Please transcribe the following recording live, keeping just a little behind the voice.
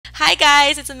Hi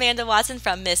guys, it's Amanda Watson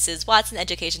from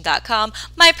MrsWatsonEducation.com,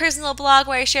 my personal blog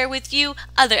where I share with you,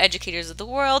 other educators of the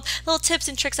world, little tips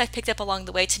and tricks I've picked up along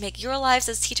the way to make your lives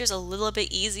as teachers a little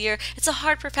bit easier. It's a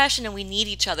hard profession and we need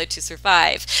each other to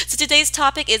survive. So today's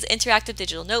topic is interactive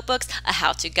digital notebooks, a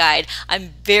how-to guide.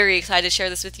 I'm very excited to share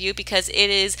this with you because it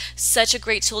is such a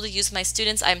great tool to use with my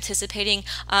students. I'm anticipating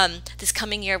this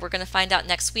coming year, we're going to find out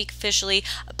next week officially,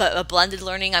 but a blended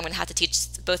learning. I'm going to have to teach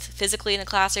both physically in the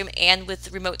classroom and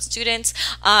with remote students,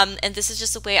 and this is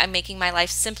just a way I'm making my life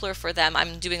simpler for them.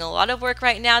 I'm doing a lot of work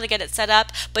right now to get it set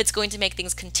up, but it's going to make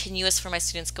things continuous for my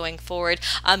students going forward,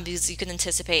 because you can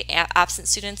anticipate absent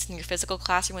students in your physical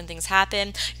classroom when things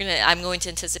happen. I'm going to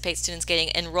anticipate students getting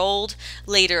enrolled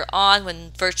later on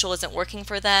when virtual isn't working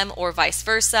for them, or vice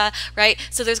versa, right?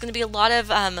 So there's going to be a lot of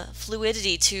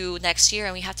fluidity to next year,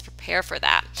 and we have to prepare for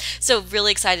that. So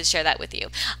really excited to share that with you.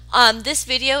 This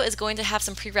video is going to have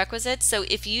some prerequisites. So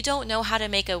if you don't know how to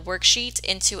make a worksheet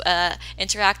into a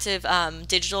interactive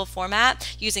digital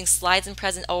format using slides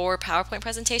and or PowerPoint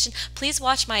presentation, please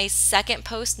watch my second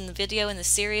post in the video in the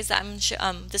series that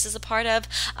this is a part of,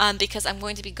 because I'm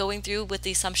going to be going through with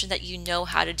the assumption that you know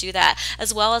how to do that,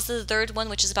 as well as the third one,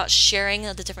 which is about sharing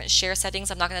the different share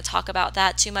settings. I'm not going to talk about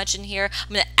that too much in here.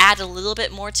 I'm going to add a little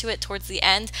bit more to it towards the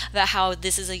end about how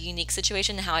this is a unique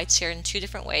situation and how I share in two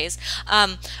different ways.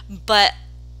 But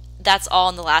that's all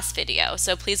in the last video,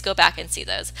 so please go back and see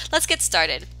those. Let's get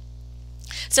started.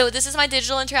 So this is my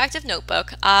digital interactive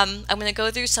notebook. I'm going to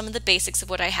go through some of the basics of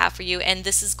what I have for you, and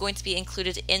this is going to be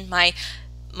included in my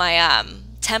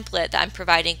template that I'm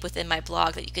providing within my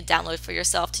blog that you could download for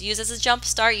yourself to use as a jump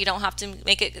start. You don't have to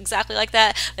make it exactly like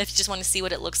that. If you just want to see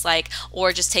what it looks like,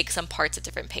 or just take some parts of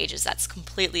different pages, that's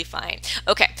completely fine.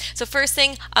 Okay, so first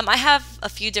thing, I have a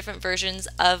few different versions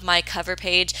of my cover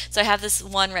page. So I have this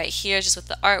one right here just with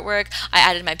the artwork. I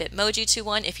added my Bitmoji to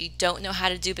one. If you don't know how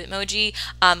to do Bitmoji,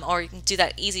 or you can do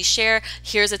that easy share,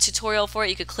 here's a tutorial for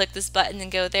it. You could click this button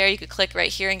and go there. You could click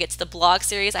right here and get to the blog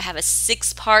series. I have a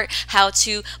 6-part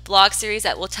how-to blog series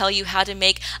that will tell you how to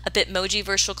make a Bitmoji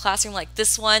virtual classroom like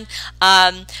this one,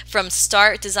 from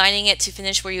start designing it to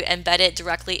finish, where you embed it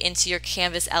directly into your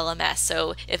Canvas LMS.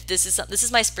 So if this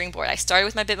is my springboard. I started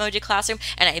with my Bitmoji classroom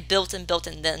and I built and built,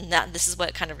 and then this is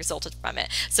what kind of resulted from it.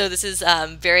 So this is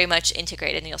very much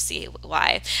integrated, and you'll see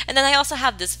why. And then I also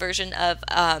have this version of,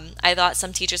 I thought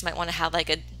some teachers might want to have like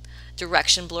a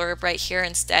direction blurb right here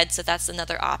instead, so that's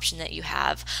another option that you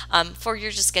have for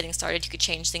you're just getting started. You could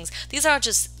change things. These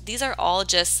are all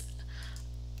just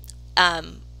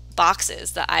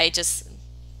boxes that I just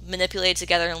manipulated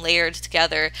together and layered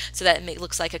together so that it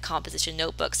looks like a composition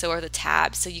notebook. So are the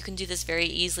tabs. So you can do this very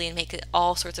easily and make it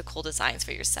all sorts of cool designs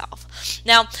for yourself.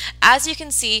 Now, as you can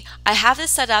see, I have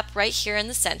this set up right here in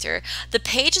the center. The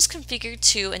page is configured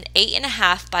to an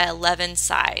 8.5 by 11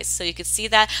 size. So you can see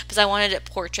that because I wanted it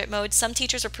portrait mode. Some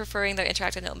teachers are preferring their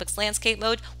interactive notebooks landscape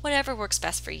mode, whatever works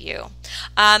best for you.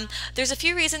 There's a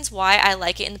few reasons why I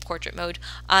like it in the portrait mode.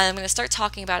 I'm going to start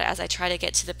talking about it as I try to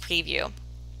get to the preview.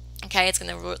 Okay, it's going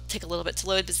to take a little bit to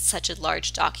load because it's such a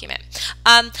large document.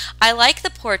 I like the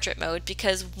portrait mode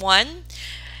because, one,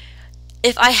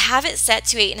 if I have it set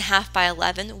to 8.5 by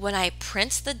 11, when I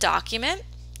print the document,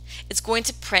 it's going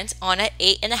to print on an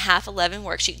 8.5 11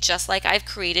 worksheet, just like I've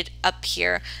created up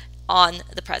here on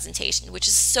the presentation, which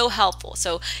is so helpful.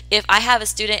 So if I have a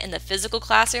student in the physical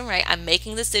classroom, right, I'm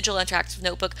making this digital interactive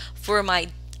notebook for my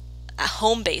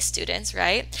home-based students,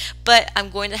 right? But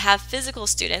I'm going to have physical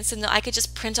students, and I could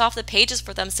just print off the pages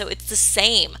for them so it's the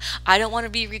same. I don't want to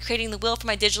be recreating the wheel for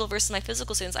my digital versus my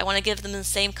physical students. I want to give them the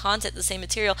same content, the same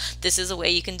material. This is a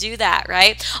way you can do that,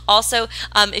 right? Also,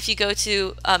 if you go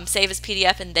to save as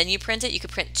PDF and then you print it, you could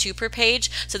print 2 per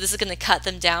page. So this is going to cut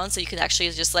them down, so you can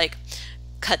actually just like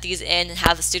cut these in and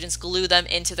have the students glue them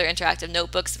into their interactive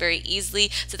notebooks very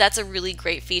easily. So that's a really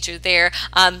great feature there.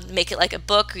 Make it like a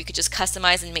book, or you could just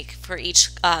customize and make for each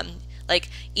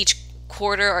each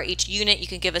quarter or each unit, you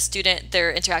can give a student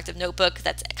their interactive notebook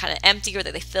that's kind of empty or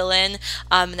that they fill in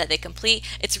and that they complete.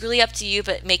 It's really up to you,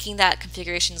 but making that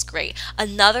configuration is great.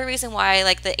 Another reason why I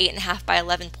like the 8.5 by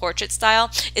 11 portrait style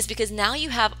is because now you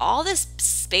have all this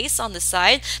space on the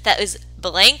side that is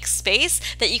blank space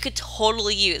that you could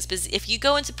totally use. Because if you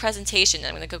go into presentation,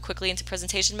 I'm going to go quickly into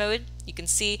presentation mode, you can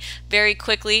see very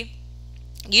quickly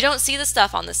you don't see the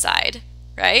stuff on the side,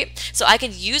 right? So I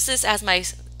could use this as my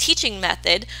teaching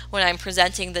method when I'm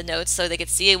presenting the notes so they could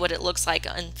see what it looks like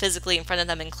physically in front of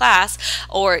them in class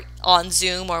or on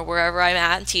Zoom or wherever I'm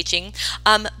at and teaching.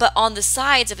 But on the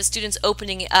sides, if a student's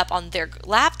opening it up on their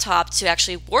laptop to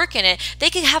actually work in it, they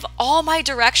can have all my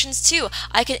directions too.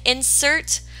 I can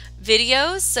insert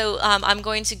videos. So I'm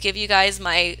going to give you guys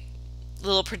my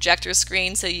little projector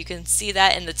screen so you can see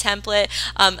that in the template.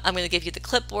 I'm going to give you the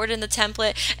clipboard in the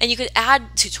template, and you could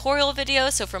add tutorial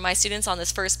videos. So for my students on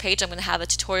this first page, I'm going to have a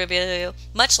tutorial video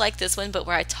much like this one, but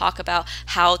where I talk about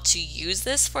how to use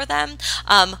this for them.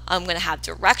 I'm going to have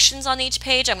directions on each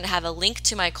page. I'm going to have a link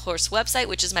to my course website,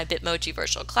 which is my Bitmoji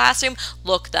virtual classroom.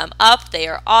 Look them up. They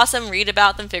are awesome. Read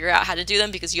about them, figure out how to do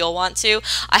them because you'll want to.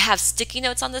 I have sticky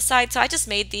notes on the side, so I just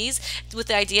made these with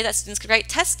the idea that students could write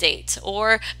test date,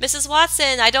 or Mrs.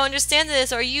 Watson, I don't understand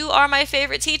this, or you are my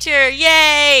favorite teacher,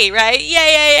 yay, right? Yay,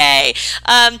 yay,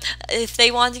 yay. If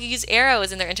they want to use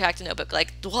arrows in their interactive notebook,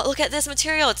 like, well, look at this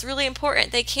material, it's really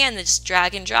important, they can. They just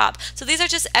drag and drop. So these are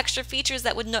just extra features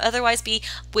that would otherwise be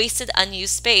wasted,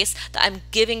 unused space that I'm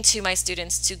giving to my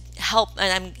students to help,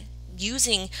 and I'm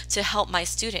using to help my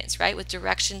students, right, with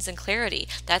directions and clarity.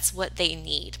 That's what they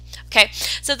need. Okay,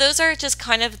 so those are just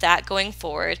kind of that going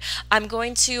forward. I'm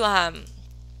going to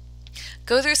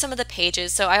go through some of the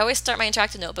pages. So I always start my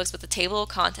interactive notebooks with a table of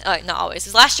content. Not always,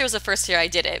 because last year was the first year I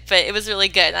did it, but it was really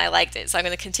good and I liked it, so I'm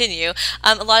going to continue.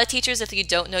 A lot of teachers, if you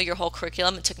don't know your whole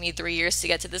curriculum, it took me 3 years to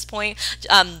get to this point,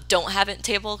 don't have it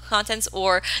table of contents,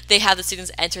 or they have the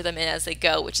students enter them in as they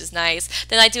go, which is nice.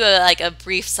 Then I do a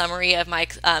brief summary of my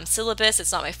syllabus.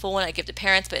 It's not my full one I give to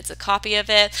parents, but it's a copy of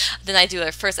it. Then I do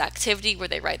a first activity where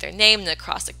they write their name and an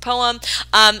acrostic poem,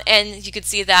 and you can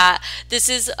see that this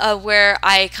is where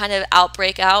I kind of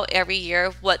break out every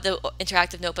year what the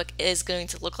interactive notebook is going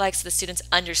to look like so the students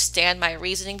understand my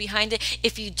reasoning behind it.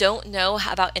 If you don't know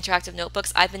about interactive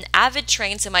notebooks, I've been Avid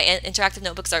trained, so my interactive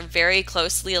notebooks are very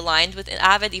closely aligned with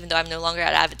Avid, even though I'm no longer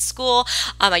at Avid school.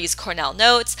 I use Cornell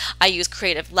Notes, I use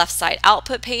Creative Left Side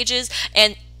Output pages,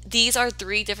 and these are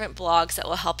 3 different blogs that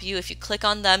will help you. If you click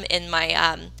on them in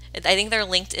my I think they're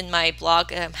linked in my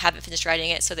blog. I haven't finished writing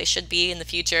it, so they should be in the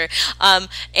future.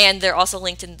 And they're also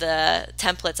linked in the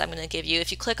templates I'm going to give you.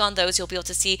 If you click on those, you'll be able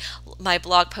to see my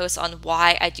blog posts on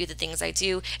why I do the things I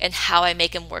do and how I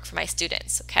make them work for my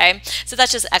students. Okay, so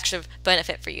that's just extra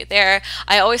benefit for you there.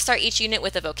 I always start each unit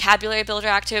with a vocabulary builder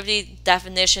activity,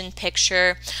 definition,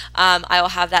 picture. I will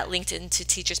have that linked into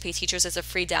Teachers Pay Teachers as a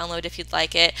free download if you'd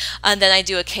like it. And then I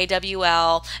do a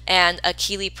KWL and a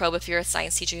Keeley probe. If you're a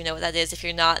science teacher, you know what that is. If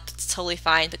you're not, it's totally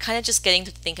fine, but kind of just getting to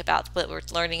think about what we're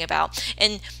learning about.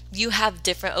 And you have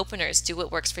different openers. Do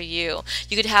what works for you.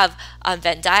 You could have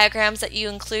Venn diagrams that you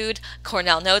include.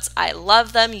 Cornell Notes, I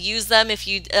love them. Use them if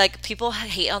you like. People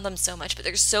hate on them so much, but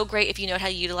they're so great if you know how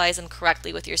to utilize them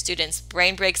correctly with your students.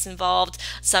 Brain breaks involved.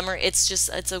 Summer,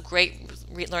 it's a great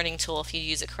learning tool if you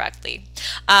use it correctly.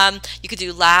 You could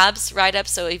do labs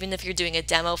write-ups, so even if you're doing a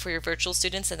demo for your virtual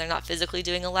students and they're not physically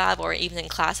doing a lab, or even in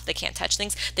class if they can't touch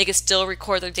things, they can still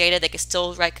record their data, they can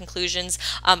still write conclusions.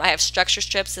 I have structure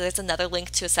strips, so that's another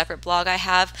link to a separate blog I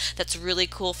have that's really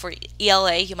cool for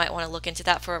ELA. You might want to look into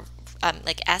that for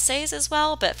like essays as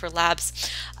well, but for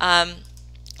labs.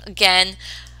 Again,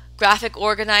 graphic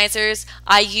organizers,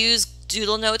 I use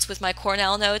Doodle Notes with my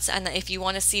Cornell Notes, and if you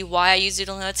want to see why I use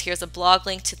Doodle Notes, here's a blog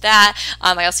link to that.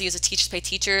 I also use a Teachers Pay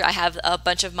Teacher. I have a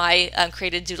bunch of my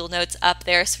created Doodle Notes up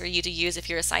there for you to use if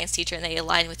you're a science teacher and they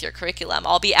align with your curriculum.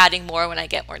 I'll be adding more when I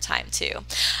get more time too.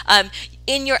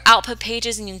 In your output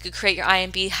pages, and you can create your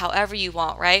IMB however you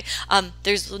want, right?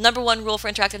 There's the number 1 rule for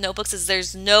interactive notebooks is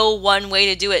there's no one way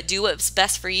to do it. Do what's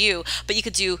best for you. But you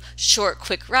could do short,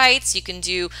 quick writes. You can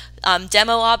do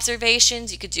demo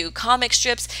observations. You could do comic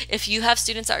strips. If you have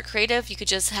students that are creative, you could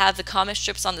just have the comic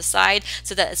strips on the side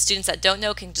so that students that don't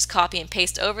know can just copy and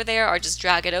paste over there, or just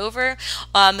drag it over.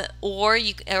 Or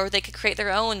they could create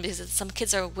their own, because some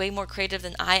kids are way more creative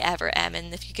than I ever am.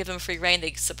 And if you give them free reign,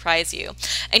 they surprise you.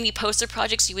 Any poster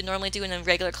projects you would normally do in a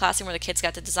regular classroom where the kids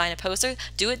got to design a poster,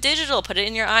 do it digital, put it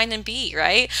in your IMB,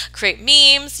 right? Create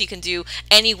memes. You can do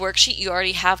any worksheet you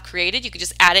already have created. You could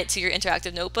just add it to your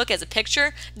interactive notebook as a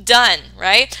picture. Done,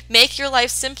 right? Make your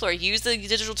life simpler. Use the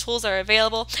digital tools that are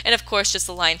available, and of course just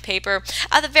the lined paper.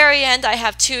 At the very end, I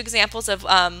have 2 examples of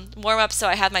warm-ups. So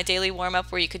I have my daily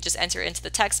warm-up where you could just enter into the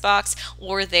text box,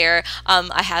 or there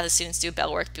I have the students do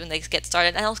bell work when they get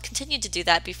started, and I'll continue to do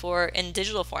that before in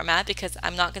digital format, because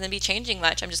I'm not going to be changing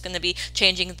much. I'm just going to be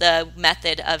changing the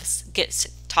method of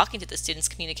talking to the students,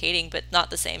 communicating, but not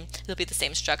the same. It'll be the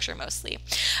same structure mostly.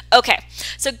 Okay,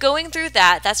 so going through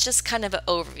that, that's just kind of an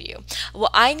overview. What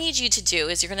I need you to do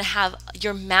is you're going to have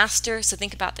your master, so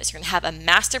think about this, you're going to have a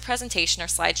master presentation or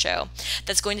slideshow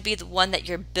that's going to be the one that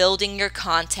you're building your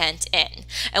content in.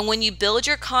 And when you build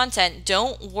your content,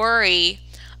 don't worry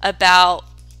about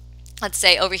let's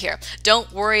say over here,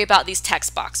 don't worry about these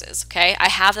text boxes, okay? I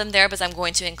have them there because I'm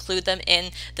going to include them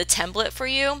in the template for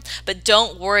you, but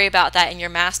don't worry about that in your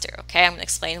master, okay? I'm going to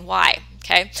explain why,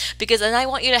 okay? Because then I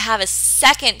want you to have a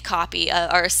second copy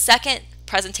or a second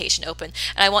presentation open,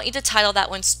 and I want you to title that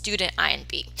one Student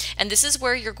INB. And this is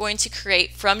where you're going to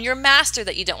create from your master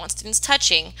that you don't want students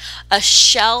touching a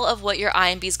shell of what your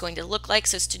INB is going to look like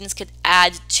so students could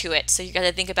add to it. So you got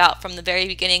to think about from the very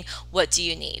beginning, what do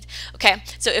you need? Okay,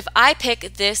 so if I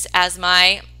pick this as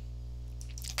my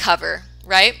cover,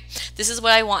 right? This is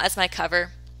what I want as my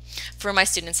cover for my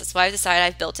students. That's why I decided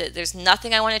I've built it. There's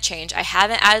nothing I want to change. I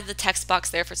haven't added the text box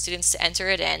there for students to enter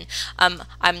it in.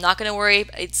 I'm not going to worry.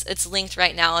 It's linked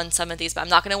right now on some of these, but I'm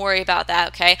not going to worry about that.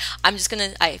 Okay.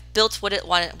 I built what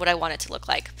I want it to look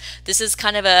like. This is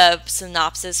kind of a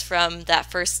synopsis from that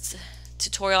first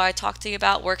tutorial I talked to you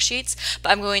about, worksheets,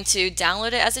 but I'm going to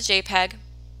download it as a JPEG.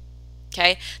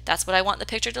 Okay. That's what I want the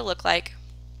picture to look like.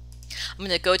 I'm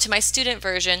going to go to my student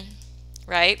version,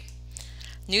 right?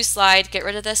 New slide, get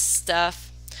rid of this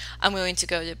stuff. I'm going to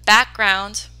go to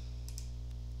background.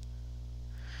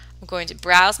 I'm going to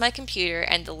browse my computer,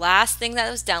 and the last thing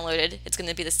that was downloaded, it's going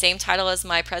to be the same title as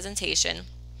my presentation,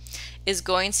 is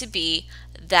going to be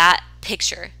that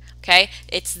picture. Okay,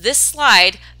 it's this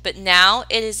slide, but now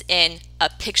it is in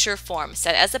a picture form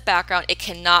set as a background. It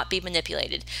cannot be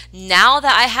manipulated. Now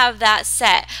that I have that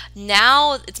set,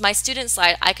 now it's my student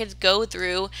slide. I could go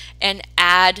through and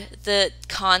add the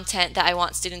content that I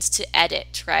want students to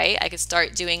edit, right? I could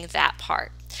start doing that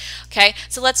part. Okay,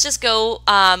 so let's just go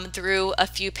through a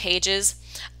few pages.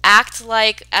 Act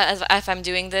like, as if I'm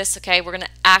doing this, okay, we're going to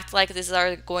act like these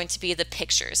are going to be the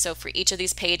pictures. So for each of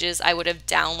these pages, I would have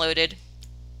downloaded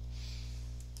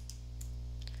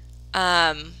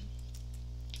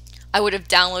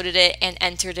it and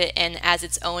entered it in as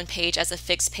its own page as a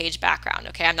fixed page background.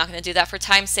 Okay, I'm not going to do that for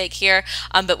time's sake here,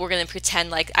 but we're going to pretend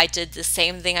like I did the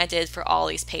same thing I did for all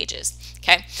these pages.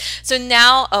 Okay, so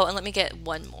now, oh, and let me get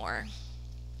one more.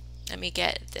 Let me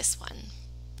get this one.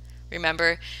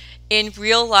 Remember, in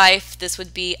real life, this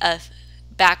would be a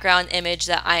background image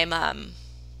that I'm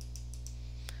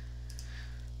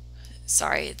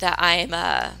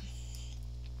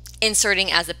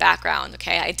inserting as a background.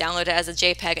 Okay, I download it as a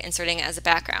JPEG, inserting it as a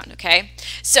background. Okay,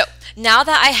 so now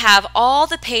that I have all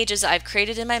the pages I've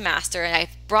created in my master and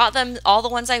I've brought them all the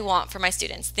ones I want for my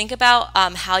students, think about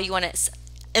how you want to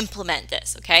implement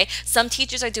this. Okay, some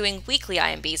teachers are doing weekly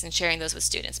IMBs and sharing those with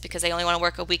students because they only want to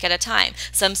work a week at a time.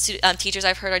 Some teachers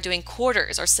I've heard are doing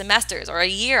quarters or semesters or a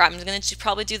year. I'm going to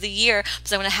probably do the year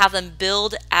because I'm going to have them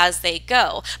build as they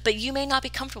go, but you may not be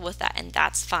comfortable with that, and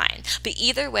that's fine. But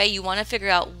either way, you want to figure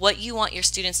out what you want your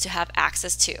students to have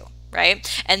access to,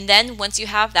 right? And then once you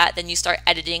have that, then you start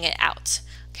editing it out.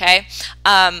 Okay,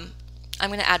 I'm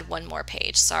going to add one more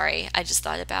page. Sorry, I just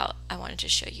thought about, I wanted to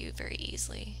show you very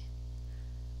easily.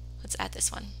 Let's add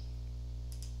this one.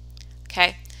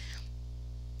 Okay.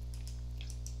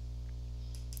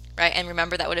 Right, and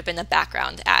remember that would have been a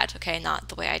background ad, okay, not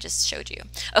the way I just showed you.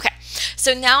 Okay,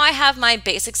 so now I have my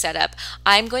basic setup.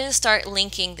 I'm going to start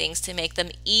linking things to make them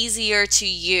easier to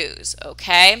use,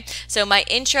 okay? So my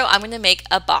intro, I'm going to make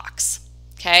a box,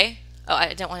 okay? Oh,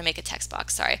 I don't want to make a text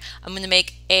box, sorry. I'm going to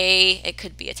make it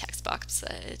could be a text box,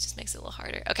 it just makes it a little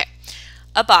harder. Okay,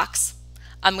 a box.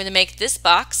 I'm going to make this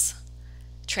box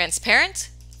transparent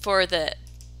for the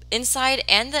inside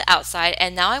and the outside,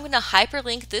 and now I'm going to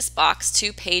hyperlink this box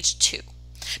to page 2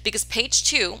 because page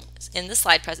 2 in the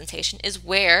slide presentation is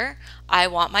where I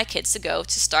want my kids to go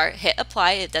to start. Hit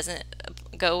apply. It doesn't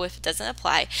go if it doesn't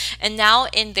apply, and now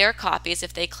in their copies,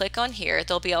 if they click on here,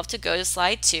 they'll be able to go to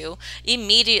slide 2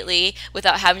 immediately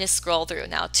without having to scroll through.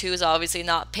 Now 2 is obviously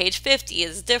not page 50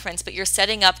 is the difference, but you're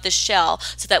setting up the shell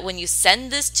so that when you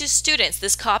send this to students,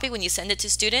 this copy, when you send it to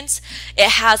students,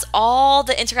 it has all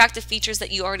the interactive features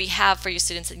that you already have for your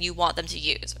students that you want them to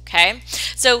use. Okay,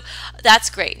 so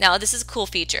that's great. Now this is a cool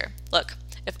feature. Look,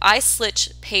 if I switch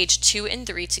page 2 and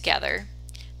 3 together,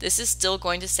 this is still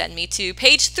going to send me to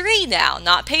page 3 now,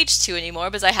 not page 2 anymore,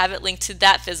 because I have it linked to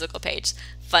that physical page.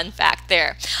 Fun fact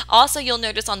there. Also, you'll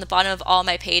notice on the bottom of all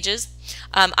my pages,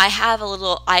 I have a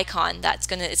little icon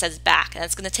it says back, and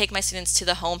it's going to take my students to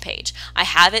the home page. I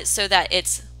have it so that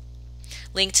it's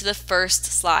linked to the first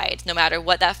slide. No matter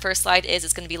what that first slide is,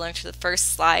 it's going to be linked to the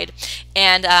first slide,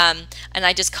 and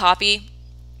I just copy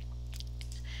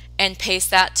and paste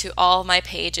that to all of my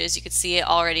pages. You can see it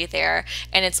already there,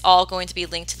 and it's all going to be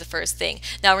linked to the first thing.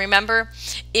 Now remember,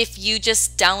 if you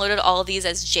just downloaded all of these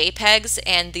as JPEGs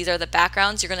and these are the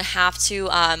backgrounds, you're going to have to,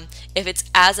 if it's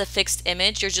as a fixed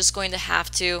image, you're just going to have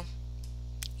to, you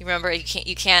remember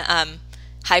you can't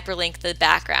hyperlink the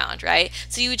background, right?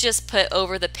 So you would just put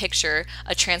over the picture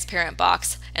a transparent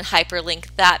box and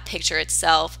hyperlink that picture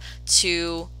itself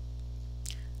to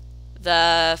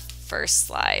the first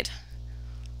slide.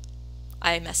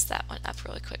 I messed that one up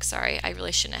really quick. Sorry, I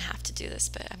really shouldn't have to do this,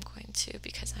 but I'm going to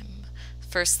because I'm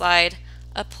first slide,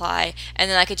 apply,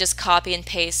 and then I could just copy and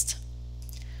paste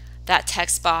that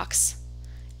text box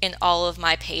in all of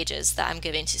my pages that I'm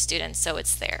giving to students so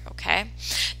it's there, okay?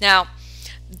 Now,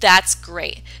 that's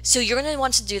great. So you're going to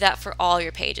want to do that for all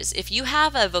your pages. If you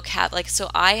have a so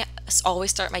I always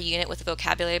start my unit with a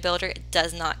vocabulary builder. It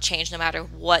does not change no matter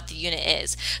what the unit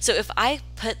is. So if I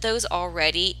put those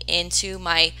already into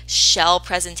my shell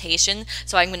presentation,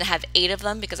 so I'm going to have 8 of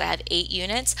them because I have 8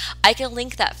 units, I can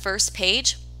link that first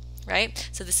page, right?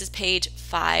 So this is page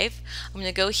 5. I'm going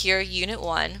to go here, unit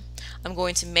 1. I'm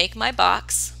going to make my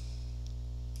box.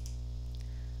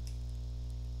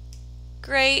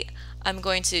 Great. I'm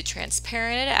going to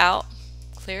transparent it out,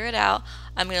 clear it out.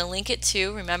 I'm going to link it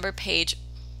to, remember, page,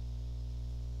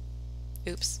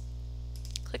 oops,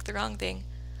 click the wrong thing.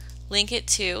 Link it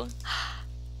to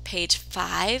page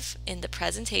 5 in the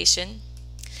presentation.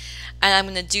 And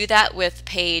I'm going to do that with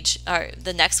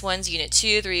the next ones, unit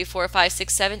 2, 3, 4, 5,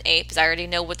 6, 7, 8, because I already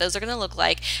know what those are going to look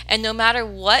like. And no matter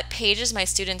what pages my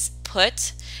students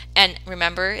put, and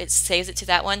remember, it saves it to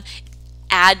that one,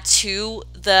 add to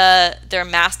their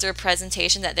master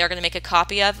presentation that they're going to make a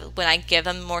copy of when I give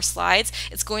them more slides,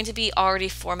 it's going to be already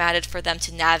formatted for them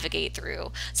to navigate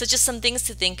through. So just some things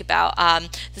to think about.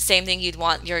 The same thing, you'd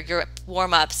want your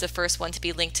warm-ups, the first one, to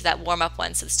be linked to that warm-up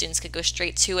one so the students could go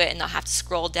straight to it and not have to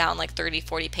scroll down like 30,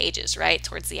 40 pages, right,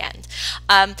 towards the end.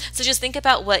 So just think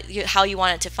about how you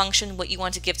want it to function, what you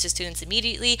want to give to students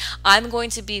immediately. I'm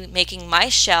going to be making my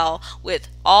shell with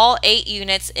all 8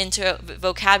 units into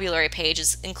vocabulary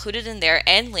pages included in there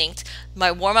and linked, my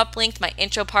warm-up linked, my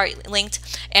intro part linked,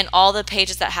 and all the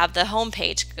pages that have the home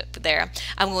page there.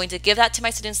 I'm going to give that to my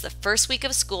students the first week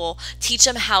of school, teach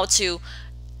them how to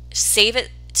save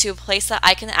it to a place that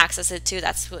I can access it to.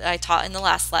 That's what I taught in the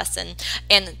last lesson,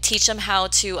 and teach them how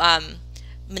to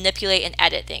manipulate and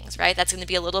edit things, right? That's going to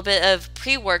be a little bit of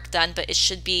pre-work done, but it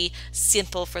should be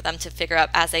simple for them to figure out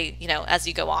as as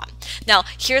you go on. Now,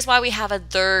 here's why we have a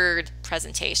third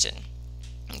presentation.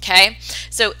 Okay,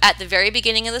 so at the very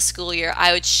beginning of the school year,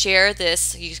 I would share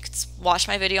this. You could watch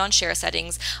my video on share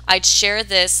settings. I'd share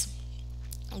this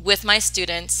with my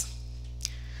students.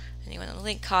 Anyone on the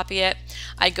link, copy it.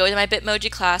 I'd go to my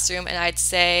Bitmoji classroom and I'd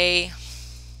say,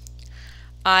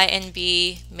 I and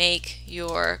B, make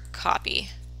your copy,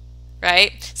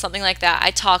 right? Something like that.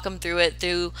 I talk them through it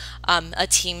through a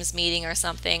Teams meeting or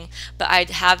something, but I'd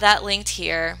have that linked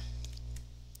here.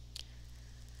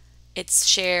 It's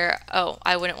share. Oh,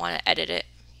 I wouldn't want to edit it.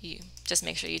 You just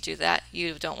make sure you do that.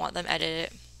 You don't want them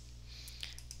edited.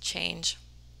 Change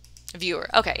viewer.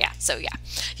 Okay, yeah. So yeah,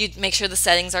 you make sure the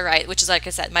settings are right, which is, like I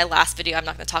said, my last video. I'm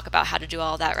not going to talk about how to do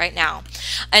all that right now.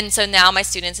 And so now my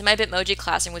students in my Bitmoji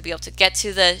classroom would be able to get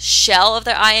to the shell of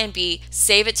their INB,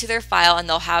 save it to their file, and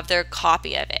they'll have their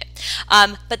copy of it.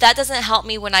 But that doesn't help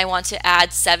me when I want to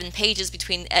add 7 pages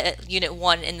between unit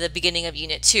 1 and the beginning of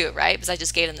unit 2, right? Because I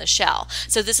just gave them the shell.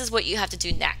 So this is what you have to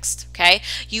do next, okay?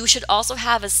 You should also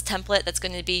have a template that's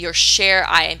going to be your share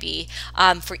INB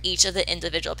for each of the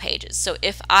individual pages. So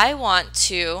if I want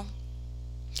to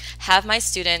have my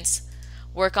students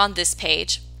work on this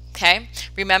page, okay?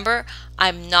 Remember,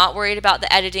 I'm not worried about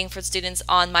the editing for students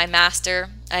on my master.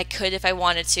 I could if I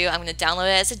wanted to. I'm going to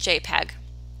download it as a JPEG.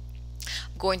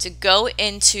 I'm going to go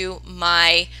into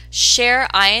my share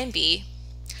INB,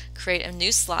 create a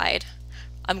new slide.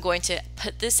 I'm going to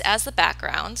put this as the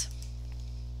background.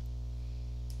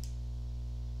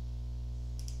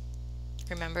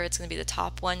 Remember, it's going to be the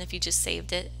top one if you just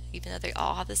saved it, even though they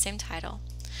all have the same title.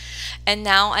 And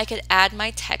now I could add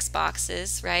my text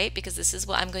boxes, right? Because this is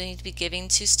what I'm going to be giving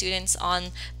to students on,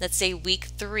 let's say, week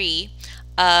 3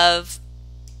 of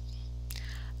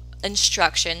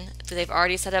instruction. They've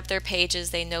already set up their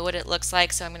pages. They know what it looks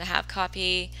like. So I'm going to have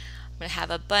copy. I'm going to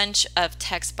have a bunch of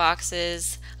text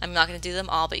boxes. I'm not going to do them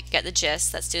all, but you get the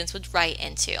gist that students would write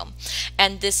into.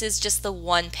 And this is just the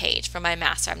one page for my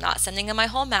master. I'm not sending them my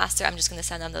whole master. I'm just going to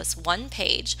send them this one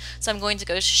page. So I'm going to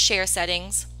go to share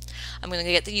settings. I'm going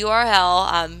to get the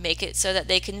URL, make it so that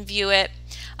they can view it,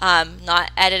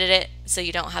 not edit it so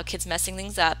you don't have kids messing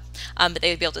things up, but they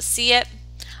would be able to see it.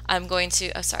 I'm going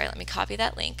to, oh sorry, let me copy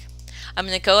that link. I'm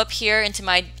going to go up here into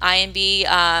my INB,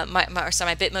 my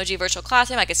Bitmoji virtual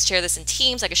classroom. I can share this in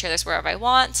Teams. I can share this wherever I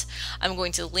want. I'm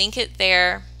going to link it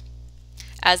there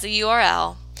as the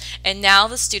URL. And now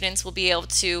the students will be able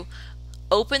to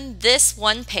open this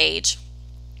one page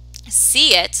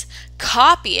see it,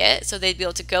 copy it, so they'd be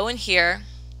able to go in here,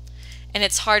 and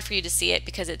it's hard for you to see it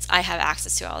because I have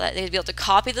access to all that. They'd be able to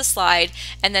copy the slide,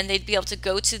 and then they'd be able to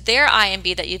go to their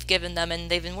IMB that you've given them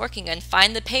and they've been working on,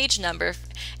 find the page number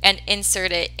and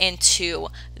insert it into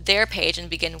their page and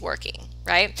begin working,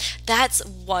 right? That's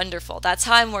wonderful. That's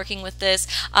how I'm working with this.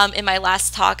 In my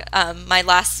last talk, my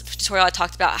last tutorial, I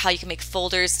talked about how you can make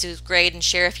folders to grade and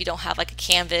share if you don't have like a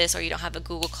Canvas or you don't have a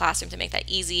Google Classroom to make that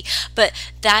easy. But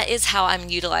that is how I'm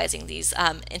utilizing these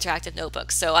interactive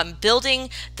notebooks. So I'm building.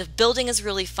 The building is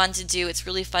really fun to do. It's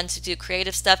really fun to do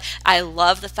creative stuff. I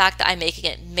love the fact that I'm making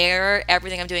it mirror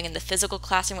everything I'm doing in the physical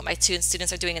classroom, what my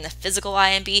students are doing in the physical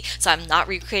IMB. So I'm not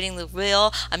recreating the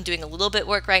wheel. I'm doing a little bit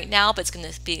work right now, but it's going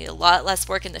to be a lot less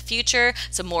work in the future,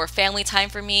 so more family time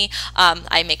for me.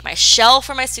 I make my shell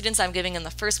for my students I'm giving in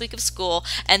the first week of school,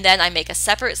 and then I make a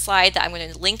separate slide that I'm going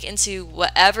to link into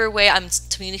whatever way I'm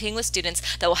communicating with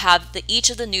students that will have each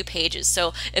of the new pages.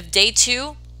 So if day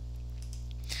 2,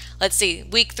 let's see,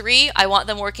 week 3, I want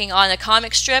them working on a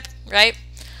comic strip, right?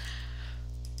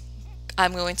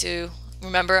 I'm going to,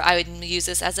 remember, I would use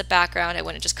this as a background. I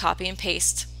wouldn't just copy and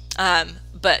paste.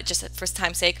 But just for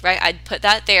time's sake, right, I'd put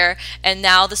that there, and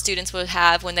now the students would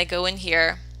have, when they go in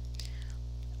here,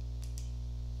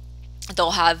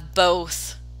 they'll have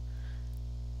both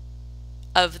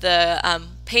of the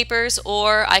papers,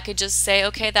 or I could just say,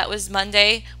 okay, that was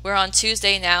Monday, we're on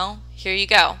Tuesday now, here you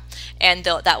go, and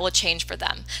that will change for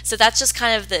them. So that's just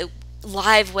kind of the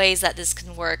live ways that this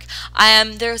can work.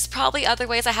 There's probably other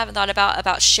ways I haven't thought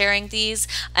about sharing these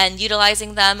and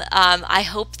utilizing them. I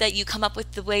hope that you come up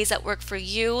with the ways that work for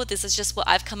you. This is just what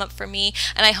I've come up for me,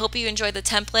 and I hope you enjoy the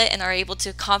template and are able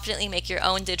to confidently make your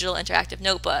own digital interactive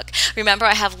notebook. Remember,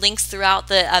 I have links throughout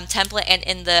the template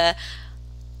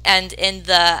and in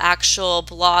the actual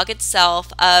blog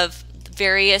itself of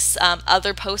various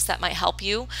other posts that might help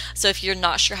you. So if you're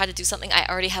not sure how to do something, I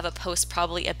already have a post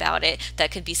probably about it that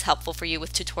could be helpful for you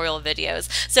with tutorial videos.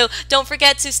 So don't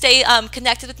forget to stay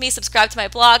connected with me, subscribe to my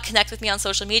blog, connect with me on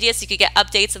social media so you can get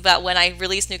updates about when I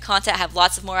release new content. I have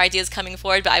lots of more ideas coming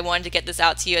forward, but I wanted to get this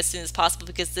out to you as soon as possible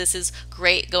because this is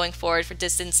great going forward for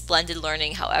distance blended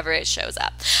learning, however it shows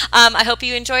up. I hope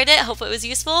you enjoyed it. I hope it was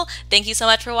useful. Thank you so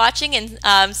much for watching,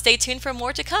 and stay tuned for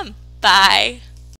more to come. Bye.